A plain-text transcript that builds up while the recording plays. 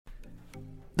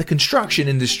The construction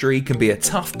industry can be a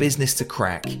tough business to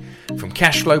crack. From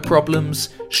cash flow problems,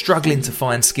 struggling to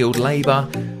find skilled labour,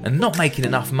 and not making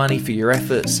enough money for your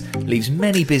efforts leaves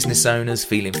many business owners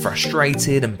feeling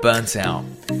frustrated and burnt out.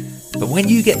 But when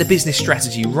you get the business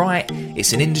strategy right,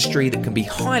 it's an industry that can be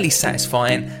highly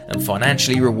satisfying and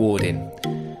financially rewarding.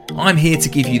 I'm here to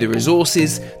give you the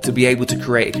resources to be able to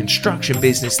create a construction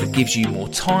business that gives you more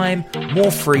time, more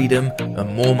freedom,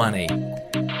 and more money.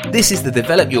 This is the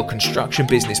Develop Your Construction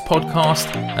Business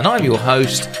podcast, and I'm your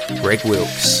host, Greg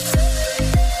Wilkes.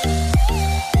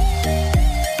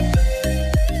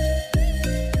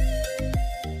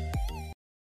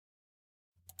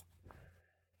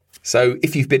 So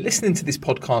if you've been listening to this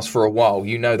podcast for a while,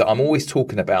 you know that I'm always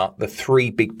talking about the three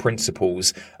big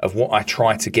principles of what I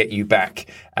try to get you back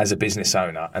as a business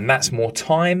owner. And that's more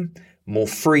time, more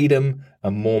freedom,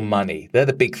 and more money. They're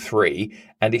the big three,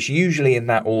 and it's usually in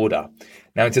that order.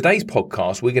 Now, in today's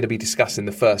podcast, we're going to be discussing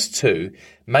the first two,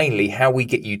 mainly how we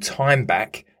get you time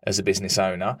back as a business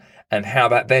owner and how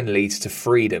that then leads to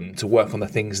freedom to work on the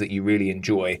things that you really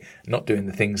enjoy, not doing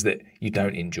the things that you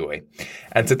don't enjoy.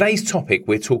 And today's topic,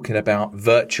 we're talking about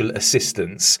virtual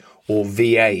assistants or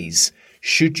VAs.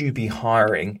 Should you be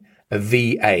hiring a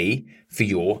VA for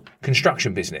your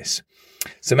construction business?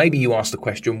 So maybe you ask the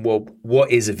question, well, what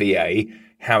is a VA?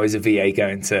 How is a VA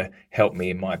going to help me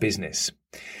in my business?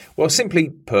 Well, simply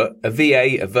put, a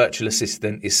VA, a virtual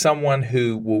assistant, is someone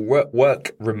who will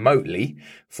work remotely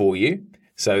for you.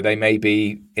 So they may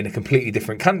be in a completely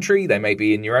different country. They may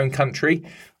be in your own country.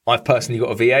 I've personally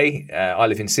got a VA. I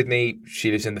live in Sydney.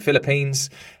 She lives in the Philippines.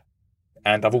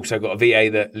 And I've also got a VA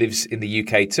that lives in the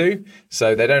UK too.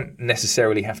 So they don't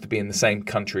necessarily have to be in the same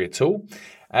country at all.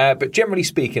 But generally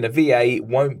speaking, a VA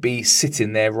won't be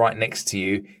sitting there right next to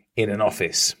you in an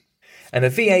office. And a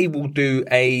VA will do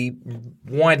a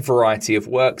wide variety of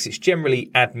works. It's generally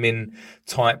admin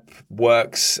type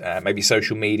works, maybe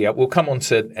social media. We'll come on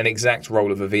to an exact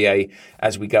role of a VA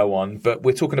as we go on, but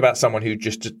we're talking about someone who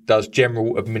just does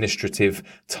general administrative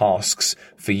tasks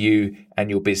for you and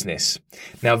your business.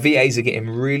 Now, VAs are getting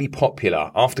really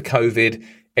popular. After COVID,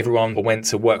 everyone went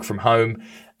to work from home.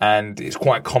 And it's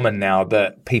quite common now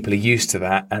that people are used to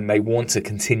that and they want to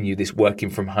continue this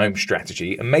working from home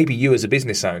strategy. And maybe you as a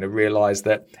business owner realize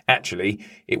that actually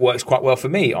it works quite well for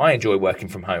me. I enjoy working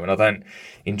from home and I don't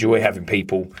enjoy having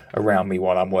people around me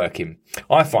while I'm working.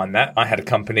 I find that I had a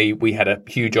company, we had a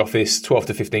huge office, 12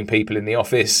 to 15 people in the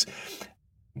office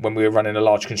when we were running a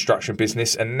large construction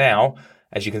business. And now,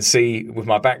 as you can see with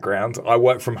my background, I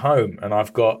work from home and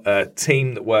I've got a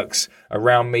team that works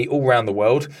around me all around the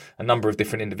world, a number of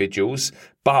different individuals,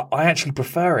 but I actually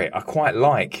prefer it. I quite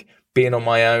like being on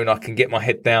my own. I can get my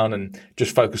head down and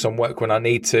just focus on work when I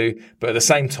need to. But at the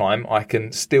same time, I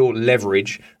can still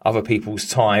leverage other people's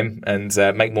time and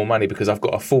make more money because I've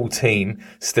got a full team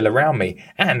still around me.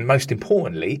 And most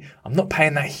importantly, I'm not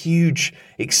paying that huge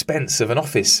expense of an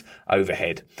office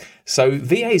overhead. So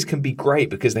VAs can be great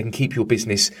because they can keep your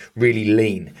business really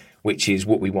lean, which is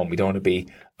what we want. We don't want to be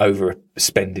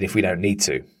overspending if we don't need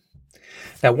to.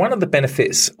 Now, one of the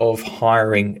benefits of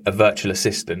hiring a virtual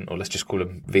assistant, or let's just call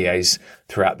them VAs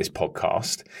throughout this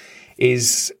podcast,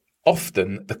 is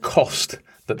often the cost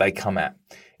that they come at,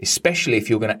 especially if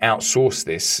you're going to outsource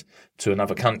this to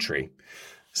another country.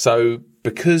 So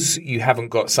because you haven't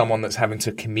got someone that's having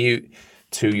to commute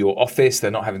to your office, they're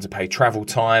not having to pay travel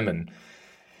time. And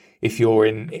if you're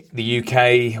in the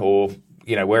UK or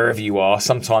wherever you are,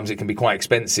 sometimes it can be quite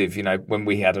expensive. When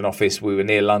we had an office, we were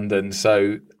near London.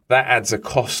 So that adds a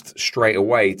cost straight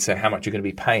away to how much you're going to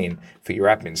be paying for your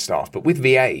admin staff. But with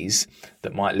VAs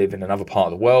that might live in another part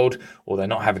of the world or they're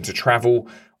not having to travel,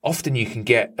 often you can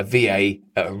get a VA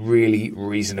at a really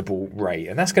reasonable rate.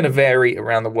 And that's going to vary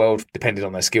around the world depending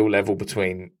on their skill level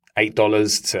between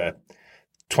 $8 to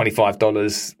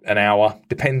 $25 an hour,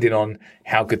 depending on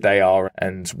how good they are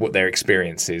and what their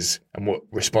experience is and what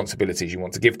responsibilities you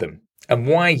want to give them. And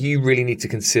why you really need to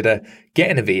consider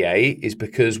getting a VA is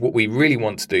because what we really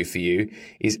want to do for you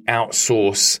is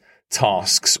outsource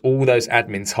tasks, all those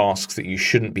admin tasks that you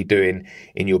shouldn't be doing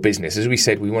in your business. As we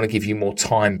said, we want to give you more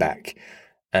time back.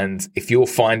 And if you're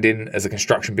finding as a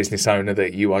construction business owner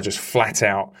that you are just flat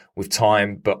out with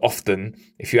time, but often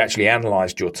if you actually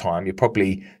analysed your time, you're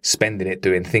probably spending it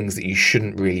doing things that you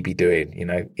shouldn't really be doing,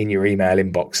 in your email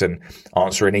inbox and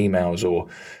answering emails or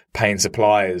paying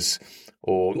suppliers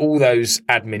or all those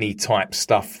admin-y type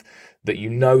stuff that you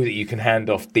know that you can hand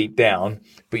off deep down,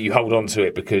 but you hold on to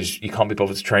it because you can't be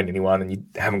bothered to train anyone and you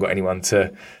haven't got anyone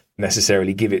to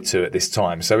necessarily give it to at this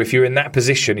time. So if you're in that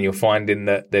position and you're finding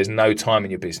that there's no time in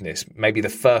your business, maybe the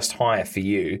first hire for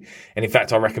you, and in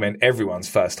fact, I recommend everyone's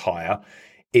first hire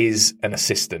is an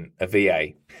assistant, a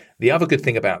VA. The other good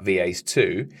thing about VAs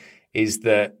too is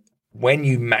that when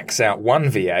you max out one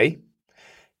VA,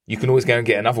 you can always go and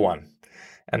get another one.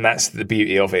 And that's the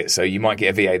beauty of it. So you might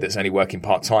get a VA that's only working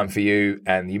part-time for you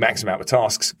and you max them out with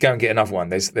tasks, go and get another one.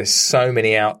 There's so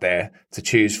many out there to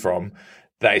choose from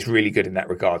that is really good in that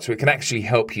regard. So it can actually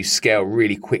help you scale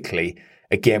really quickly,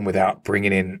 again, without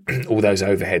bringing in all those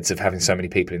overheads of having so many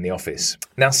people in the office.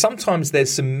 Now, sometimes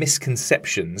there's some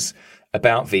misconceptions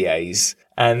about VAs,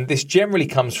 and this generally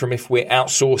comes from if we're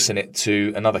outsourcing it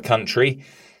to another country.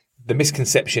 The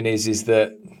misconception is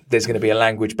that there's going to be a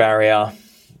language barrier.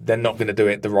 They're not going to do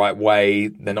it the right way.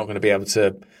 They're not going to be able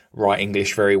to write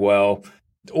English very well.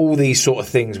 All these sort of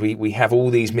things, we have all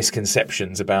these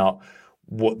misconceptions about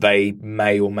what they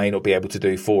may or may not be able to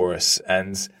do for us.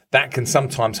 And that can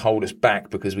sometimes hold us back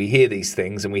because we hear these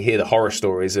things and we hear the horror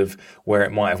stories of where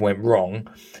it might have went wrong.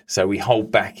 So we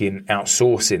hold back in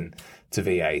outsourcing to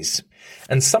VAs.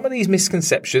 And some of these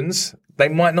misconceptions, they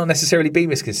might not necessarily be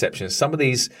misconceptions. Some of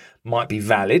these might be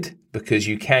valid because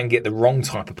you can get the wrong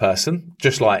type of person,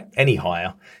 just like any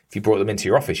hire. If you brought them into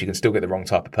your office, you can still get the wrong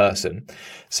type of person.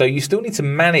 So you still need to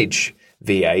manage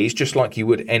VAs just like you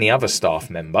would any other staff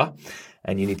member.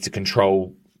 And you need to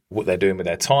control what they're doing with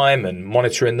their time and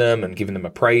monitoring them and giving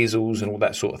them appraisals and all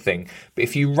that sort of thing. But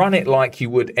if you run it like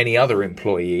you would any other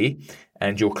employee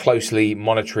and you're closely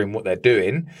monitoring what they're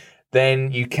doing,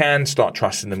 then you can start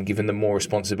trusting them, giving them more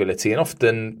responsibility. And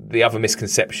often the other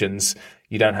misconceptions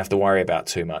you don't have to worry about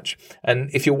too much. And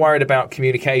if you're worried about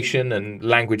communication and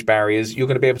language barriers, you're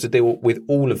going to be able to deal with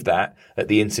all of that at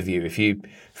the interview. If you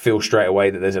feel straight away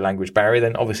that there's a language barrier,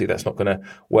 then obviously that's not going to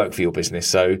work for your business.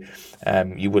 So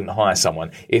you wouldn't hire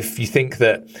someone. If you think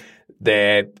that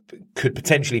there could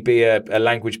potentially be a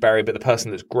language barrier, but the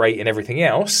person that's great in everything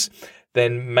else,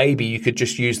 then maybe you could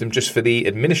just use them just for the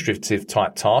administrative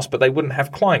type tasks, but they wouldn't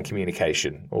have client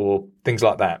communication or things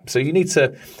like that. So you need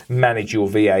to manage your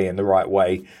VA in the right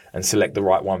way and select the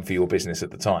right one for your business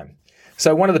at the time.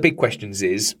 So one of the big questions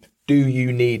is, do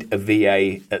you need a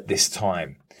VA at this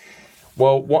time?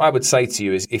 Well, what I would say to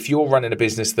you is if you're running a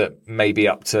business that may be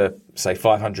up to, say,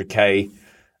 500K,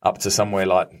 up to somewhere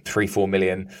like 3-4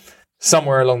 million,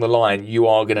 somewhere along the line, you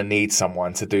are going to need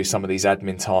someone to do some of these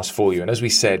admin tasks for you. And as we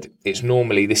said, it's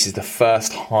normally this is the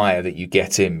first hire that you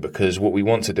get in because what we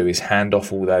want to do is hand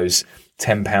off all those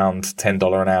 £10,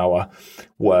 $10 an hour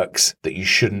works that you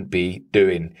shouldn't be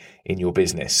doing in your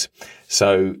business.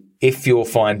 So if you're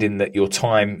finding that your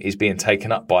time is being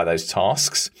taken up by those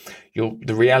tasks,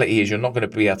 the reality is you're not going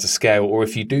to be able to scale, or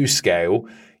if you do scale,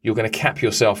 you're going to cap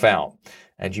yourself out.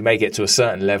 And you may get to a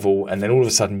certain level and then all of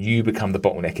a sudden you become the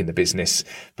bottleneck in the business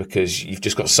because you've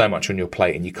just got so much on your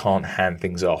plate and you can't hand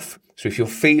things off. So if you're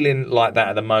feeling like that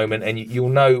at the moment, and you'll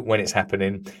know when it's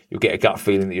happening, you'll get a gut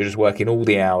feeling that you're just working all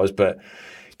the hours but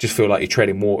just feel like you're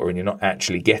treading water and you're not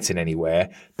actually getting anywhere,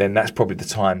 then that's probably the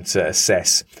time to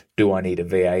assess, do I need a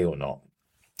VA or not?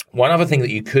 One other thing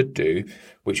that you could do,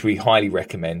 which we highly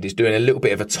recommend, is doing a little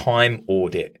bit of a time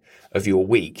audit of your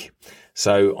week.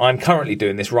 So I'm currently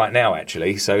doing this right now,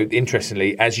 actually. So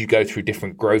interestingly, as you go through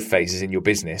different growth phases in your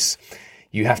business,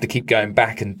 you have to keep going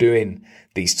back and doing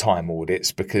these time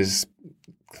audits because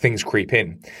things creep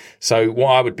in. So what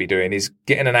I would be doing is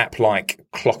getting an app like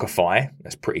Clockify.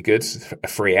 That's pretty good. It's a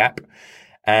free app.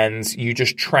 And you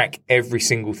just track every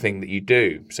single thing that you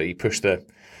do. So you push the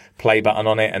play button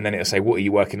on it and then it'll say, what are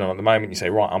you working on at the moment? You say,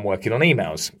 right, I'm working on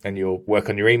emails. And you'll work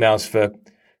on your emails for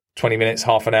 20 minutes,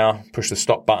 half an hour, push the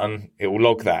stop button, it will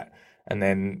log that. And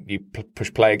then you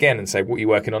push play again and say, what are you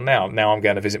working on now? Now I'm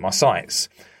going to visit my sites.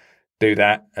 Do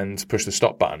that and push the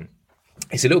stop button.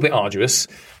 It's a little bit arduous,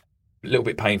 a little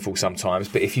bit painful sometimes,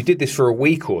 but if you did this for a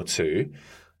week or two,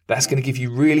 that's going to give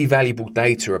you really valuable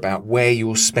data about where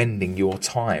you're spending your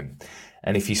time.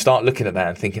 And if you start looking at that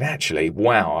and thinking, actually,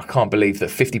 wow, I can't believe that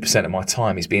 50% of my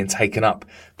time is being taken up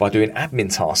by doing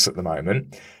admin tasks at the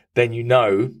moment, then you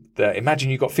know that imagine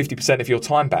you got 50% of your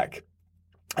time back.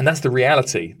 And that's the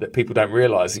reality that people don't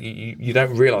realize. You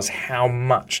don't realize how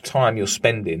much time you're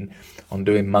spending on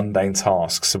doing mundane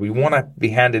tasks. So we want to be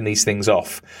handing these things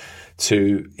off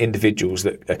to individuals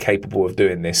that are capable of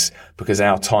doing this because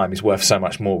our time is worth so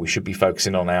much more. We should be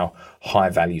focusing on our high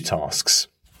value tasks.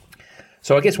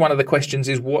 So I guess one of the questions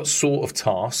is, what sort of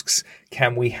tasks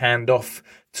can we hand off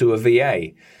to a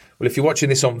VA? Well, if you're watching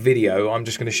this on video, I'm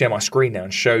just going to share my screen now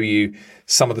and show you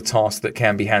some of the tasks that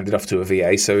can be handed off to a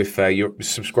VA. So if you're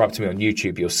subscribed to me on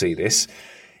YouTube, you'll see this.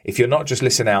 If you're not, just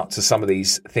listen out to some of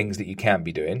these things that you can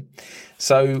be doing.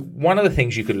 So one of the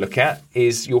things you could look at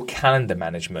is your calendar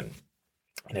management.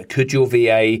 Could your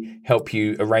VA help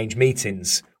you arrange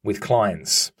meetings with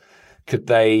clients? Could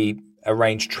they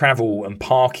arrange travel and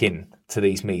parking to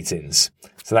these meetings.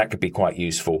 So that could be quite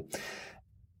useful.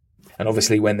 And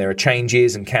obviously when there are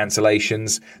changes and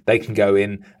cancellations, they can go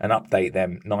in and update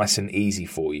them nice and easy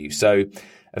for you. So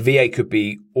a VA could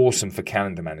be awesome for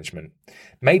calendar management.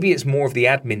 Maybe it's more of the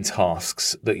admin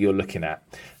tasks that you're looking at.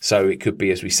 So it could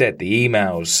be, as we said, the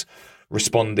emails,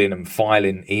 responding and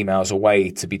filing emails away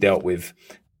to be dealt with,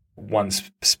 ones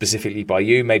specifically by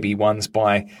you, maybe ones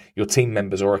by your team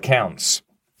members or accounts.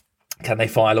 Can they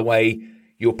file away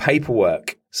your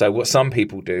paperwork? So what some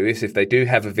people do is if they do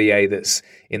have a VA that's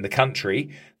in the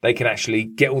country, they can actually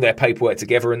get all their paperwork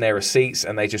together and their receipts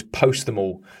and they just post them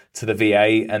all to the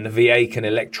VA, and the VA can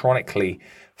electronically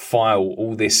file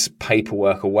all this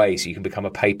paperwork away so you can become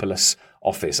a paperless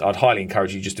office. I'd highly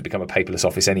encourage you just to become a paperless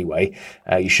office anyway.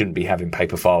 You shouldn't be having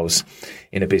paper files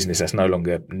in a business. That's no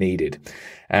longer needed.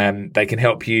 They can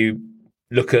help you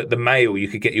look at the mail. You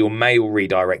could get your mail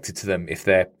redirected to them if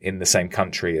they're in the same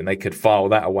country, and they could file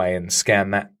that away and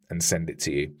scan that and send it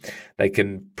to you. They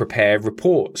can prepare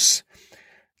reports.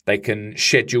 They can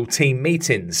schedule team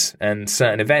meetings and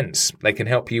certain events. They can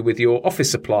help you with your office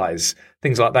supplies,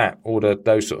 things like that, order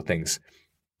those sort of things.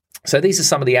 So these are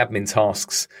some of the admin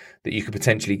tasks that you could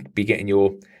potentially be getting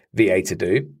your VA to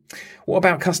do. What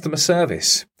about customer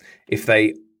service? If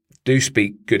they do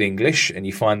speak good English and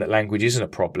you find that language isn't a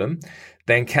problem,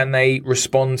 then can they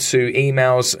respond to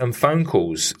emails and phone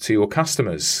calls to your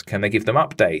customers? Can they give them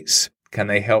updates? Can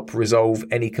they help resolve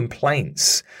any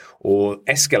complaints or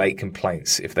escalate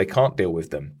complaints if they can't deal with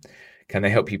them? Can they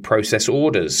help you process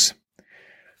orders?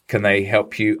 Can they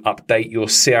help you update your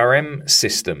CRM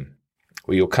system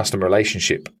or your customer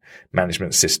relationship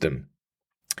management system?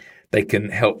 They can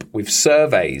help with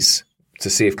surveys to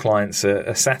see if clients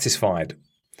are satisfied.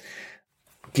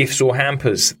 Gifts or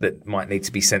hampers that might need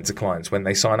to be sent to clients when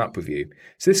they sign up with you.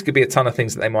 So this could be a ton of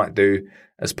things that they might do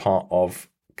as part of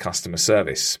customer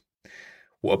service.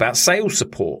 What about sales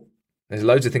support? There's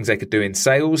loads of things they could do in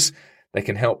sales. They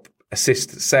can help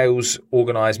assist sales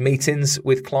organize meetings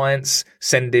with clients,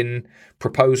 send in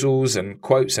proposals and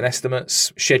quotes and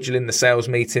estimates, scheduling the sales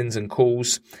meetings and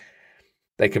calls.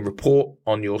 They can report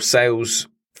on your sales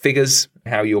figures,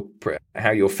 how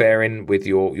you're faring with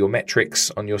your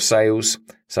metrics on your sales.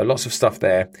 So lots of stuff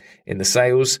there in the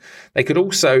sales. They could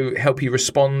also help you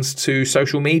respond to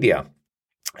social media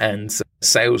and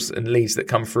sales and leads that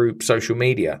come through social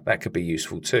media. That could be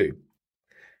useful too.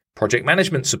 Project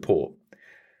management support,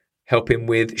 helping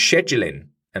with scheduling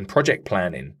and project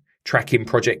planning, tracking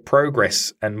project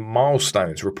progress and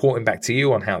milestones, reporting back to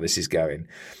you on how this is going,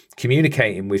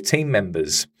 communicating with team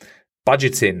members,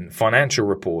 budgeting, financial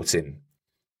reporting.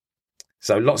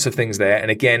 So lots of things there.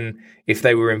 And again, if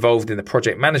they were involved in the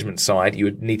project management side, you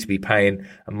would need to be paying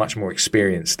a much more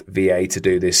experienced VA to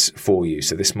do this for you.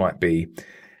 So this might be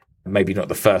maybe not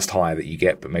the first hire that you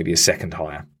get, but maybe a second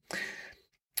hire.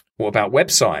 What about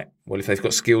website? Well, if they've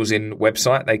got skills in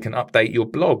website, they can update your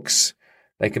blogs.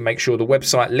 They can make sure the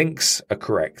website links are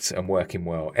correct and working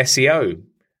well. SEO,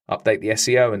 update the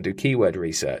SEO and do keyword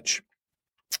research.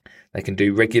 They can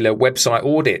do regular website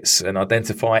audits and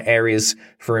identify areas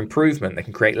for improvement. They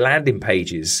can create landing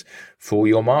pages for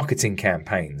your marketing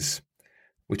campaigns.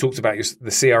 We talked about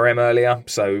the CRM earlier.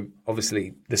 So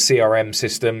obviously the CRM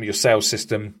system, your sales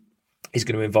system, is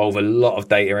going to involve a lot of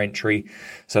data entry.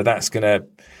 So that's going to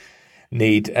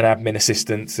need an admin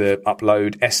assistant to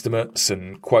upload estimates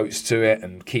and quotes to it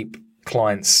and keep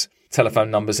clients'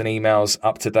 telephone numbers and emails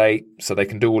up to date, so they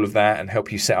can do all of that and help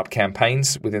you set up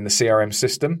campaigns within the CRM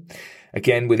system.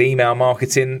 Again, with email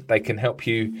marketing, they can help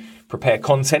you prepare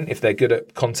content if they're good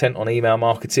at content on email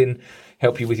marketing,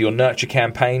 help you with your nurture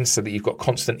campaigns so that you've got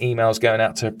constant emails going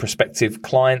out to prospective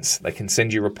clients. They can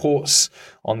send you reports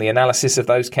on the analysis of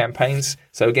those campaigns.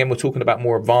 So again, we're talking about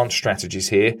more advanced strategies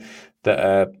here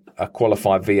that a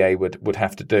qualified VA would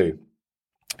have to do.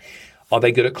 Are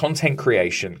they good at content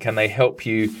creation? Can they help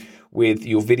you with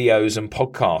your videos and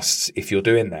podcasts if you're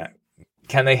doing that?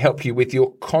 Can they help you with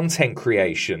your content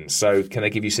creation? So can they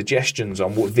give you suggestions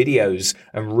on what videos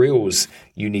and reels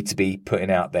you need to be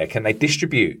putting out there? Can they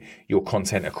distribute your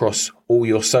content across all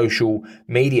your social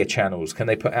media channels? Can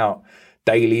they put out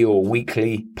daily or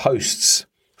weekly posts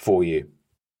for you?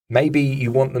 Maybe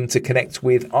you want them to connect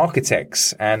with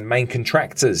architects and main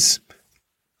contractors.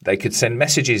 They could send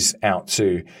messages out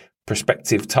to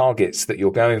prospective targets that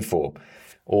you're going for,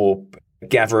 or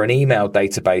gather an email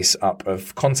database up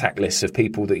of contact lists of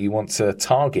people that you want to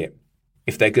target.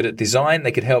 If they're good at design,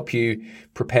 they could help you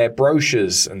prepare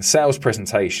brochures and sales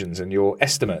presentations and your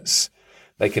estimates.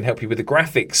 They can help you with the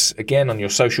graphics, again, on your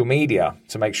social media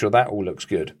to make sure that all looks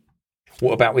good.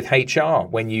 What about with HR?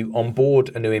 When you onboard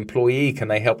a new employee, can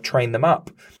they help train them up?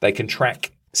 They can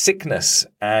track sickness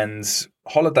and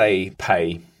holiday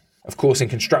pay. Of course, in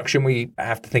construction, we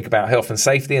have to think about health and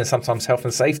safety, and sometimes health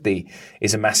and safety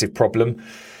is a massive problem,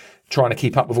 trying to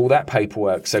keep up with all that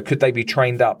paperwork. So could they be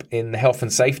trained up in the health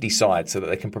and safety side so that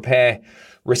they can prepare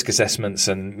risk assessments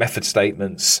and method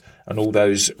statements and all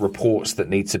those reports that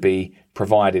need to be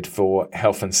provided for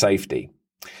health and safety?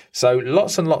 So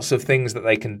lots and lots of things that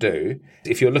they can do.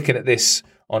 If you're looking at this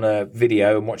on a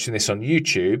video and watching this on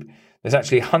YouTube, there's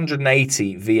actually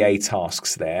 180 VA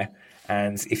tasks there.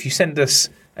 And if you send us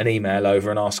an email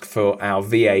over and ask for our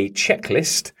VA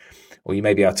checklist, or you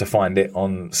may be able to find it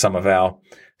on some of our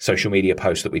social media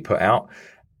posts that we put out,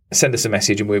 send us a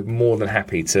message and we're more than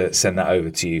happy to send that over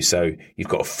to you. So you've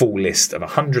got a full list of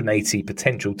 180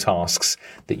 potential tasks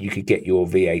that you could get your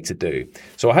VA to do.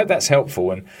 So I hope that's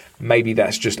helpful, and maybe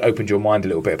that's just opened your mind a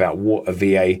little bit about what a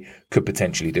VA could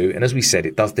potentially do. And as we said,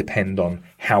 it does depend on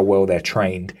how well they're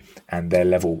trained and their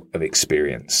level of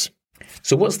experience.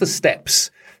 So what's the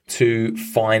steps to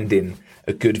finding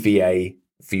a good VA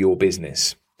for your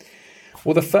business?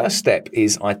 Well, the first step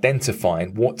is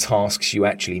identifying what tasks you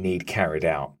actually need carried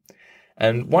out.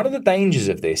 And one of the dangers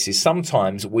of this is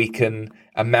sometimes we can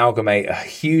amalgamate a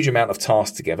huge amount of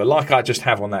tasks together, like I just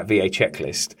have on that VA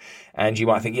checklist. And you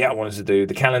might think, I wanted to do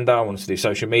the calendar, I wanted to do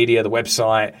social media, the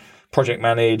website, project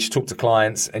manage, talk to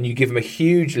clients, and you give them a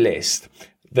huge list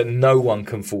that no one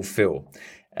can fulfill.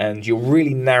 And you're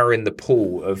really narrowing the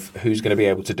pool of who's going to be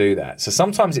able to do that. So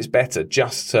sometimes it's better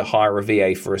just to hire a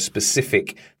VA for a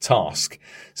specific task.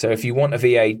 So if you want a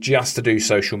VA just to do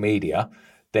social media,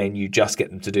 then you just get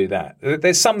them to do that.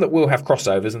 There's some that will have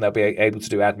crossovers and they'll be able to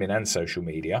do admin and social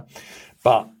media.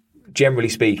 But generally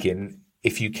speaking,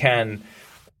 if you can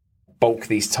bulk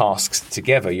these tasks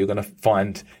together, you're going to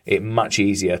find it much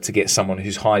easier to get someone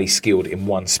who's highly skilled in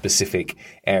one specific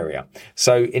area.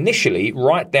 So initially,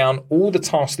 write down all the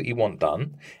tasks that you want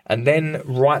done and then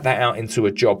write that out into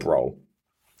a job role.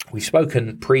 We've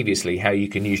spoken previously how you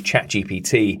can use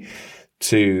ChatGPT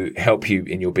to help you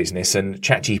in your business, and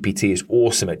ChatGPT is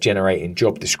awesome at generating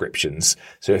job descriptions.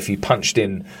 So if you punched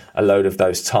in a load of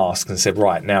those tasks and said,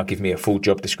 right, now give me a full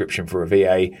job description for a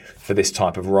VA for this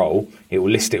type of role, it will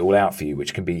list it all out for you,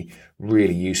 which can be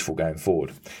really useful going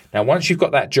forward. Now, once you've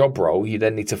got that job role, you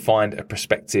then need to find a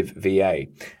prospective VA.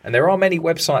 And there are many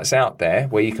websites out there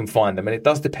where you can find them, and it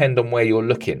does depend on where you're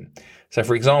looking. So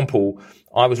for example,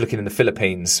 I was looking in the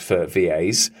Philippines for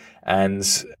VAs, and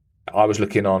I was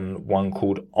looking on one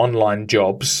called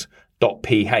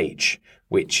onlinejobs.ph,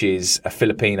 which is a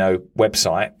Filipino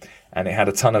website, and it had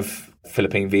a ton of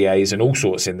Philippine VAs and all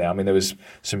sorts in there. I mean, there was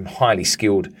some highly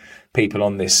skilled people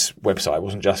on this website. It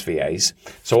wasn't just VAs.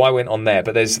 So I went on there,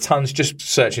 but there's tons. Just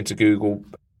search into Google,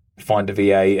 find a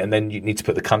VA, and then you need to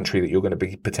put the country that you're going to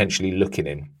be potentially looking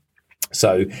in.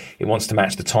 So it wants to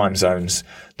match the time zones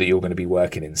that you're going to be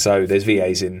working in. So there's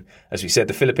VAs in, as we said,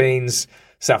 the Philippines,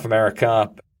 South America,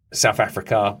 South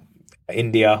Africa,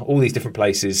 India, all these different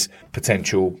places,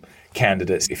 potential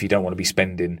candidates if you don't want to be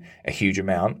spending a huge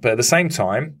amount. But at the same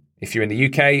time, if you're in the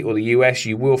UK or the US,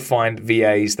 you will find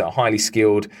VAs that are highly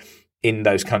skilled in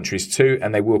those countries too,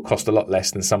 and they will cost a lot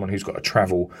less than someone who's got to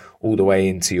travel all the way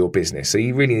into your business. So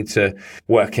you really need to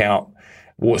work out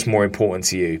what's more important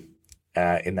to you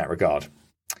in that regard.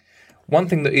 One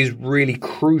thing that is really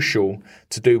crucial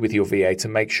to do with your VA to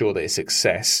make sure that it's a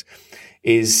success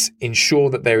is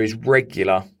ensure that there is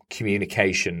regular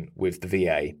communication with the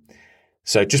VA.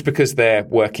 So just because they're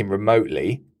working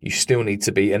remotely, you still need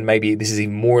to be, and maybe this is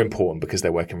even more important because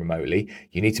they're working remotely,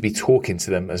 you need to be talking to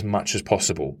them as much as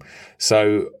possible.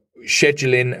 So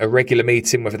scheduling a regular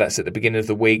meeting, whether that's at the beginning of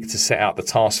the week to set out the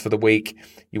tasks for the week,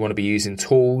 you want to be using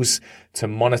tools to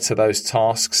monitor those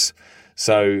tasks.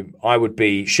 So I would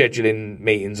be scheduling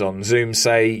meetings on Zoom,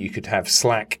 say. You could have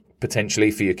Slack potentially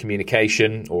for your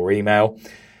communication or email.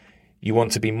 You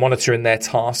want to be monitoring their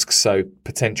tasks, so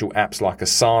potential apps like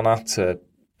Asana to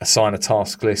assign a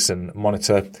task list and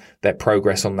monitor their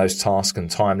progress on those tasks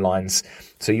and timelines.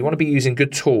 So you want to be using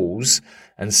good tools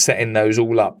and setting those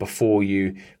all up before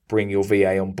you bring your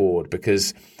VA on board,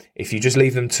 because if you just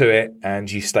leave them to it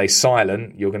and you stay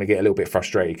silent, you're going to get a little bit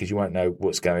frustrated because you won't know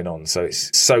what's going on. So it's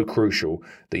so crucial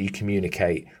that you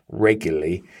communicate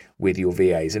regularly with your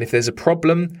VAs. And if there's a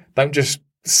problem, don't just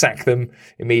sack them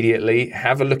immediately.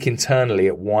 Have a look internally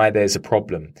at why there's a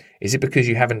problem. Is it because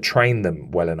you haven't trained them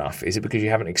well enough? Is it because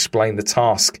you haven't explained the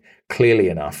task clearly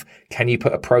enough? Can you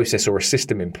put a process or a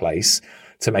system in place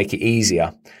to make it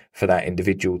easier for that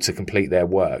individual to complete their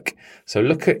work? So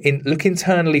look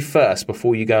internally first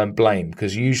before you go and blame,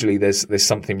 because usually there's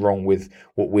something wrong with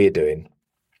what we're doing.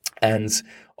 And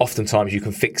oftentimes you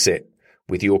can fix it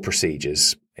with your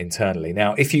procedures internally.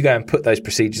 Now, if you go and put those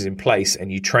procedures in place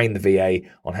and you train the VA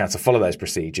on how to follow those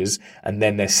procedures, and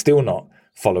then they're still not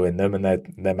following them and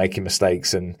they're making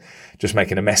mistakes and just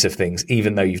making a mess of things,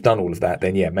 even though you've done all of that,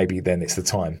 then yeah, maybe then it's the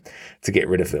time to get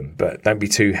rid of them. But don't be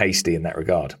too hasty in that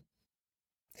regard.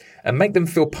 And make them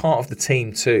feel part of the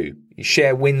team too. You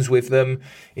share wins with them.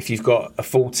 If you've got a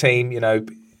full team,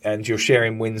 and you're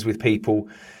sharing wins with people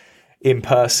in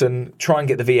person, try and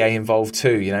get the VA involved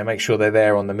too. Make sure they're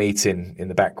there on the meeting in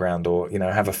the background, or,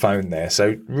 have a phone there.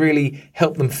 So really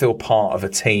help them feel part of a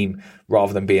team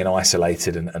rather than being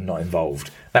isolated and not involved.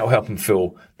 That will help them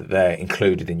feel that they're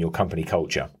included in your company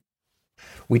culture.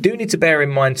 We do need to bear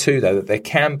in mind too, though, that there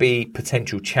can be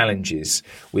potential challenges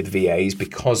with VAs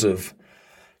because of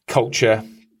culture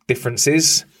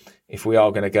differences. If we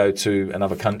are going to go to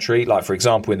another country, like for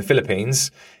example in the Philippines,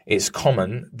 it's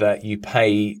common that you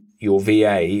pay your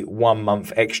VA 1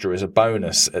 month extra as a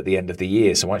bonus at the end of the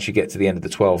year. So once you get to the end of the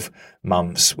 12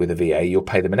 months with a VA, you'll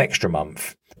pay them an extra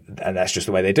month. And that's just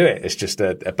the way they do it. It's just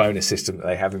a bonus system that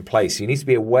they have in place. You need to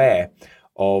be aware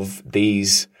of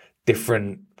these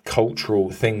different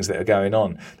cultural things that are going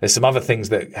on. There's some other things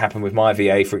that happen with my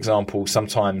VA. For example,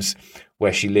 sometimes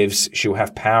where she lives, she'll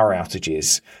have power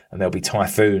outages and there'll be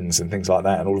typhoons and things like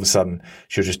that. And all of a sudden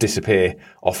she'll just disappear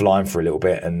offline for a little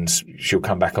bit and she'll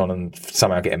come back on and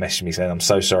somehow get a message to me saying, I'm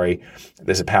so sorry,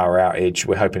 there's a power outage.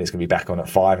 We're hoping it's going to be back on at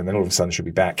 5. And then all of a sudden she'll be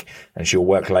back and she'll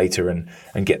work later and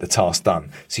get the task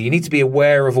done. So you need to be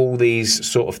aware of all these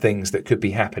sort of things that could be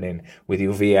happening with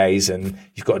your VAs, and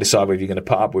you've got to decide whether you're going to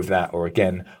put up with that or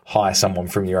again, hire someone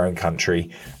from your own country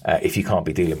if you can't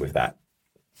be dealing with that.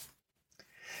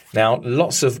 Now,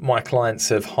 lots of my clients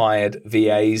have hired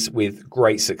VAs with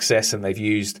great success, and they've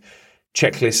used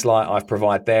checklists like I've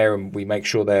provided there, and we make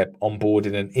sure they're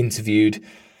onboarded and interviewed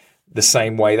the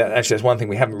same way. That's one thing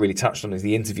we haven't really touched on is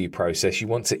the interview process. You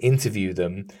want to interview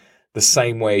them the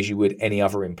same way as you would any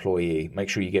other employee. Make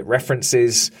sure you get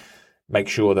references, make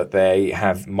sure that they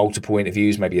have multiple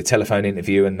interviews, maybe a telephone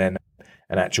interview and then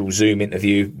an actual Zoom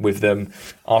interview with them,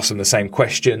 ask them the same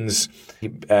questions.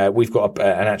 We've got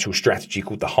an actual strategy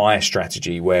called the Hire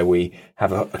strategy, where we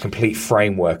have a complete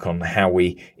framework on how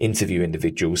we interview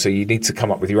individuals. So you need to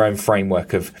come up with your own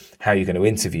framework of how you're going to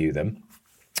interview them.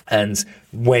 And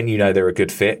when you know they're a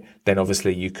good fit, then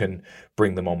obviously you can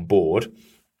bring them on board.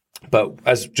 But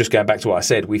as just going back to what I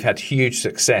said, we've had huge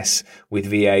success with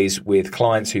VAs, with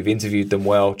clients who've interviewed them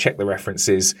well, checked the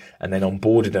references, and then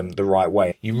onboarded them the right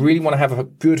way. You really want to have a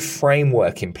good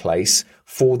framework in place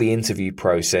for the interview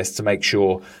process to make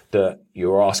sure that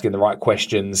you're asking the right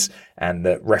questions and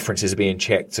that references are being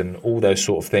checked and all those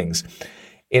sort of things.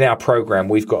 In our program,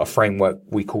 we've got a framework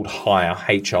we call HIRE,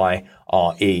 HIRE,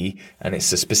 and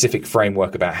it's a specific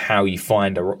framework about how you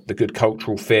find the good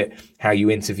cultural fit, how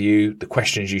you interview, the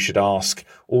questions you should ask,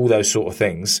 all those sort of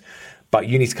things. But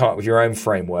you need to come up with your own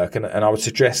framework. And I would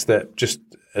suggest that just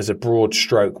as a broad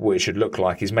stroke, what it should look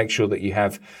like is make sure that you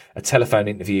have a telephone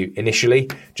interview initially,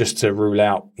 just to rule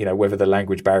out, whether the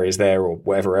language barrier is there or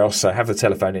whatever else. So have the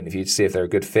telephone interview to see if they're a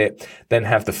good fit. Then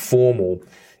have the formal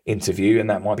interview, and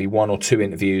that might be 1 or 2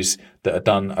 interviews that are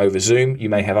done over Zoom. You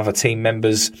may have other team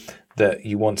members that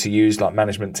you want to use, like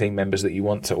management team members that you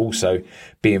want to also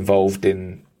be involved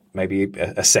in maybe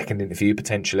a second interview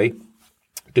potentially.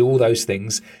 Do all those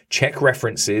things, check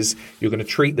references. You're going to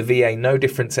treat the VA no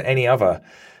different to any other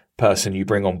person you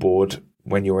bring on board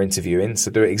when you're interviewing.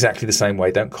 So do it exactly the same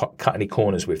way. Don't cut any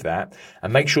corners with that.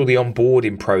 And make sure the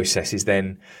onboarding process is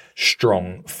then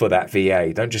strong for that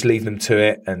VA. Don't just leave them to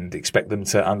it and expect them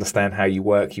to understand how you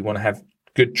work. You want to have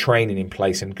good training in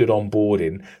place and good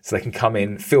onboarding so they can come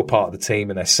in, feel part of the team,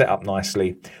 and they're set up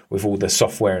nicely with all the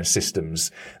software and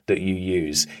systems that you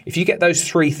use. If you get those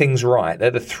 3 things right,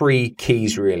 they're the 3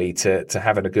 keys really to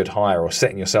having a good hire or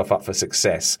setting yourself up for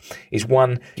success. Is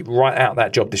 1, write out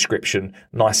that job description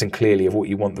nice and clearly of what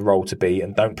you want the role to be,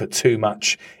 and don't put too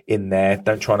much in there.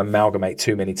 Don't try and amalgamate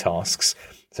too many tasks.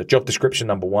 So job description,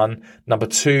 number 1. Number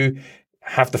 2,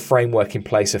 have the framework in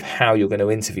place of how you're going to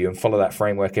interview and follow that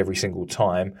framework every single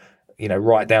time.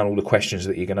 Write down all the questions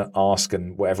that you're going to ask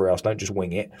and whatever else. Don't just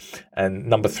wing it. And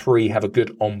number 3, have a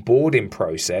good onboarding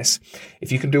process.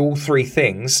 If you can do all 3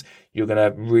 things, you're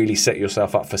going to really set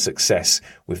yourself up for success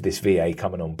with this VA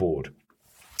coming on board.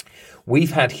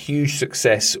 We've had huge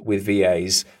success with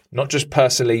VAs, not just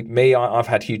personally me. I've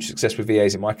had huge success with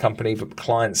VAs in my company, but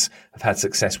clients have had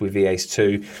success with VAs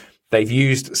too. They've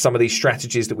used some of these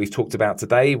strategies that we've talked about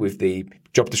today with the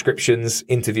job descriptions,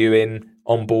 interviewing,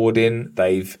 onboarding.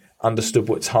 They've understood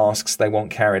what tasks they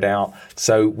want carried out.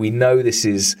 So we know this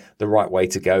is the right way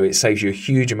to go. It saves you a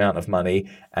huge amount of money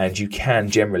and you can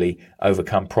generally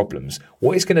overcome problems.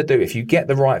 What it's going to do, if you get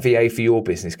the right VA for your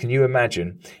business, can you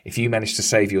imagine if you manage to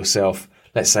save yourself,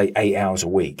 let's say 8 hours a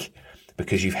week,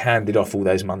 because you've handed off all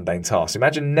those mundane tasks?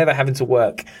 Imagine never having to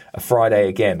work a Friday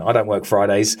again. I don't work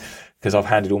Fridays because I've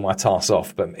handed all my tasks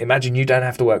off. But imagine you don't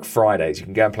have to work Fridays. You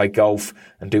can go and play golf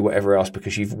and do whatever else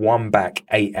because you've won back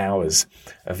 8 hours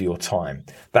of your time.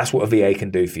 That's what a VA can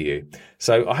do for you.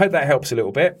 So I hope that helps a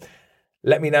little bit.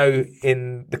 Let me know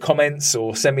in the comments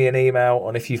or send me an email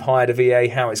on if you've hired a VA,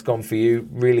 how it's gone for you.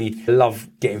 Really love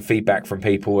getting feedback from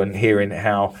people and hearing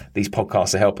how these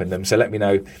podcasts are helping them. So let me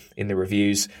know in the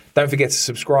reviews. Don't forget to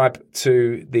subscribe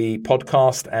to the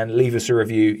podcast and leave us a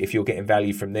review if you're getting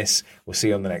value from this. We'll see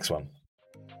you on the next one.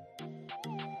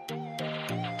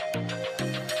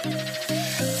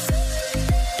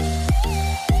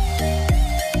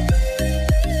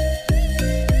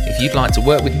 If you'd like to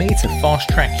work with me to fast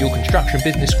track your construction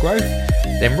business growth,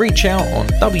 then reach out on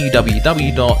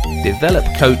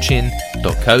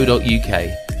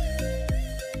www.developcoaching.co.uk.